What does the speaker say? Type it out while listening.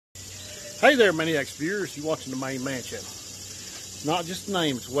Hey there, Maniacs viewers. You're watching the Main Man channel. It's not just a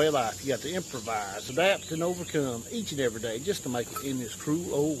name, it's a way of life. You got to improvise, adapt, and overcome each and every day just to make it in this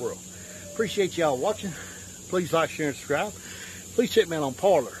cruel old world. Appreciate y'all watching. Please like, share, and subscribe. Please check me out on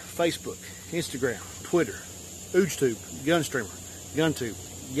Parler, Facebook, Instagram, Twitter, Ugetube, Gunstreamer,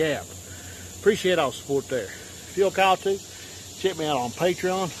 GunTube, Gab. Appreciate all the support there. If you'll call to, check me out on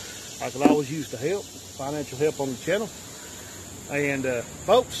Patreon. I could always use the help, financial help on the channel. And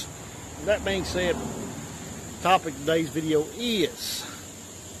folks, that being said, topic of today's video is,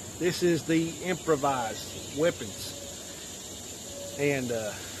 this is the improvised weapons. And,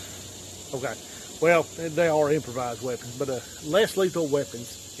 okay, well, they are improvised weapons, but less lethal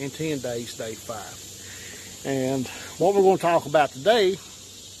weapons in 10 days, day 5. And what we're going to talk about today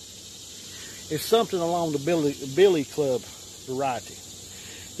is something along the billy club variety.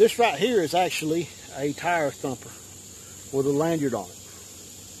 This right here is actually a tire thumper with a lanyard on it.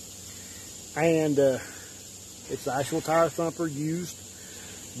 And it's the actual tire thumper used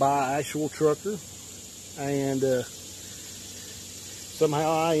by actual trucker. And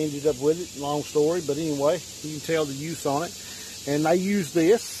somehow I ended up with it. Long story, but anyway, you can tell the use on it. And they use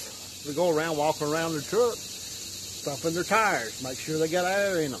this to go around, walking around their truck, thumping their tires, make sure they got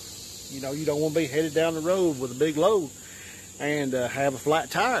air in them. You know, you don't want to be headed down the road with a big load and have a flat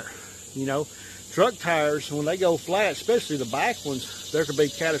tire. You know, truck tires, when they go flat, especially the back ones, there could be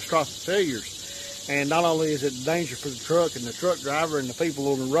catastrophic failures. And not only is it a danger for the truck and the truck driver and the people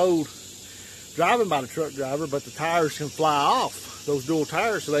on the road driving by the truck driver, but the tires can fly off. Those dual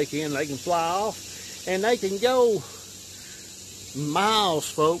tires, so they can fly off, and they can go miles,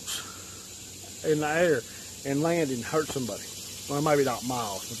 folks, in the air and land and hurt somebody. Well, maybe not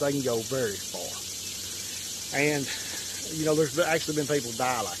miles, but they can go very far. And, you know, there's actually been people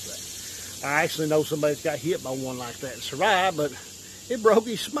die like that. I actually know somebody that's got hit by one like that and survived, but it broke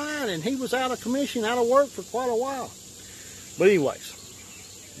his spine, and he was out of commission, out of work for quite a while. But anyways,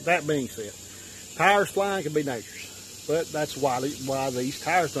 that being said, tires flying can be dangerous, but that's why these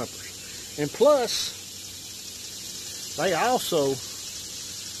tire thumpers. And plus, they also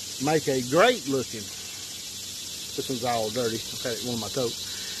make a great looking, this one's all dirty, I've had it on my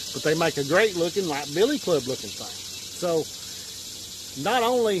toes, but they make a great looking, like billy club looking thing. So, not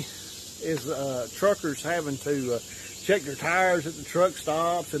only is truckers having to check their tires at the truck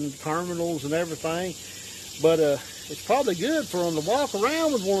stops and terminals and everything, but it's probably good for them to walk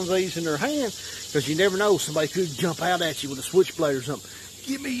around with one of these in their hand, because you never know, somebody could jump out at you with a switchblade or something.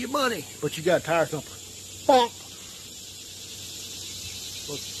 Give me your money, but you got a tire thumper. Bonk.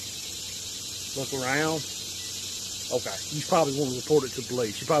 Look around. Okay, you probably want to report it to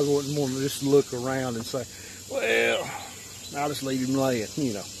police. You probably wouldn't want to just look around and say, well, I'll just leave him laying,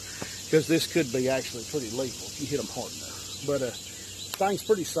 you know. Because this could be actually pretty lethal if you hit them hard enough. But thing's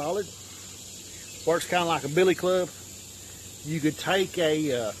pretty solid. Works kind of like a billy club. You could take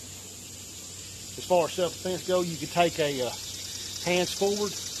a, as far as self-defense goes, you could take a hands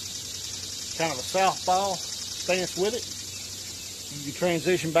forward, kind of a southpaw stance with it. You could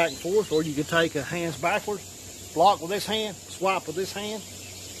transition back and forth, or you could take a hands backwards, block with this hand, swipe with this hand,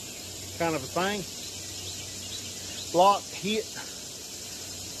 kind of a thing. Block, hit.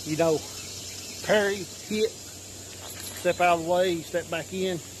 You know, parry, hit, step out of the way, step back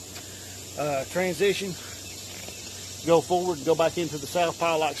in, transition, go forward, and go back into the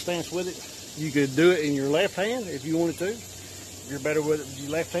southpaw like stance with it. You could do it in your left hand if you wanted to. If you're better with it with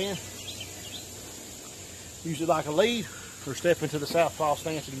your left hand. Use it like a lead, or step into the southpaw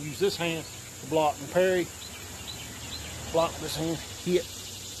stance and use this hand to block and parry. Block this hand, hit.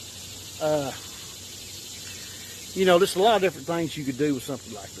 You know, there's a lot of different things you could do with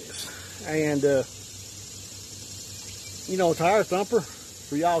something like this. And, you know, a tire thumper,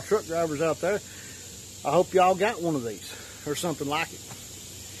 for y'all truck drivers out there, I hope y'all got one of these, or something like it.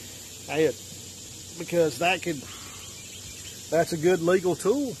 Because that's a good legal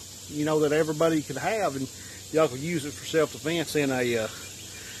tool, you know, that everybody could have, and y'all could use it for self-defense in a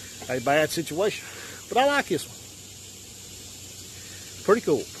bad situation. But I like this one. Pretty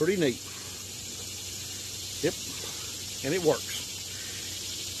cool, pretty neat. Yep. And it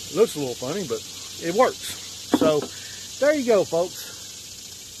works. It looks a little funny, but it works. So, there you go, folks.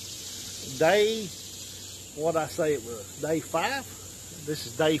 What I say it was, day 5. This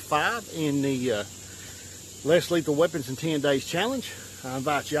is day 5 in the Less Lethal Weapons in 10 Days Challenge. I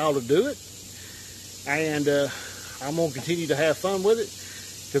invite y'all to do it. And I'm going to continue to have fun with it,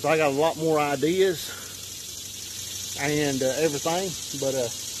 because I got a lot more ideas and everything. But,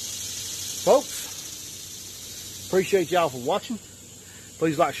 folks, appreciate y'all for watching.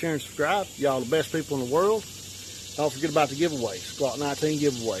 Please like, share, and subscribe. Y'all the best people in the world. Don't forget about the giveaways. Glock 19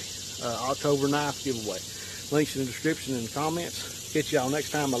 giveaway. October 9th giveaway. Links in the description and the comments. Catch y'all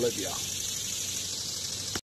next time. I love y'all.